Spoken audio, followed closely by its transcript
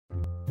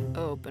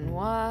Open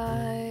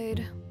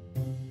wide.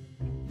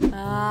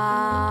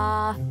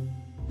 Ah.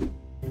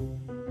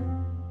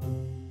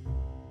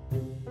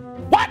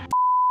 What?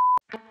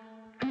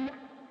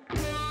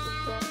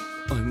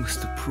 I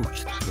must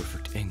approach the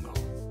perfect angle.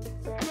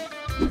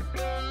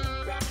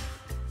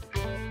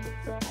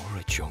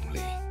 Alright,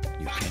 zhongli.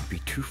 You can't be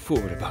too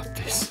forward about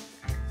this.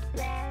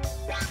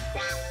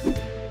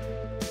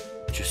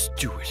 Just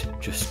do it.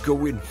 Just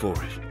go in for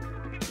it.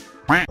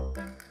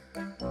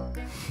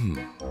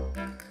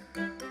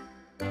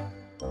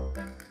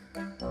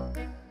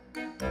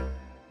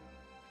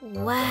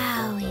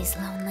 Wow, he's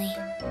lonely.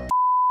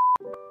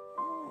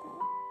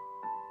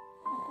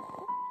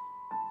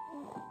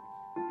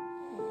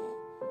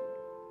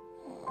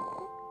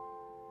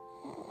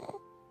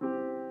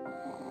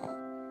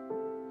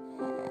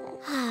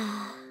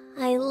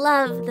 I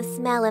love the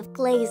smell of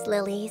glazed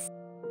lilies.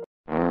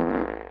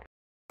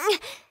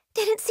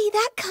 Didn't see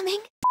that coming.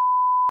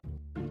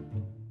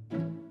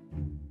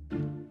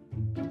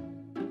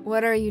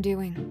 What are you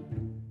doing?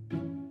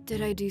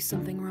 Did I do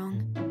something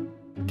wrong?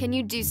 Can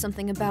you do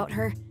something about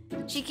her?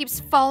 She keeps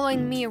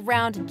following me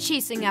around and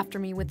chasing after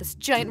me with this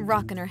giant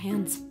rock in her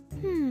hands.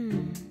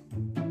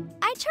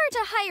 I charge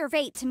a higher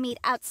rate to meet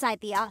outside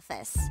the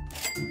office.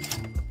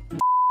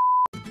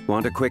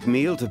 Want a quick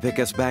meal to pick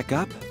us back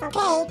up?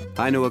 Okay.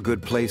 I know a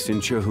good place in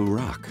Chihu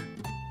Rock.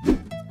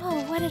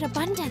 Oh, what an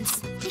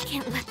abundance. We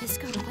can't let this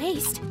go to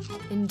waste.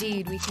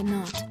 Indeed, we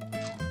cannot.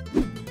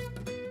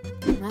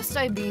 Must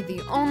I be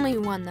the only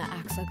one that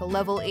acts like a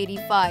level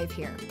 85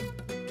 here?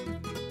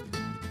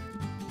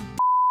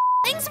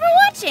 Thanks for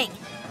watching!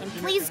 And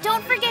please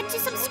don't forget to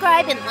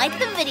subscribe and like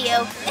the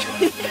video.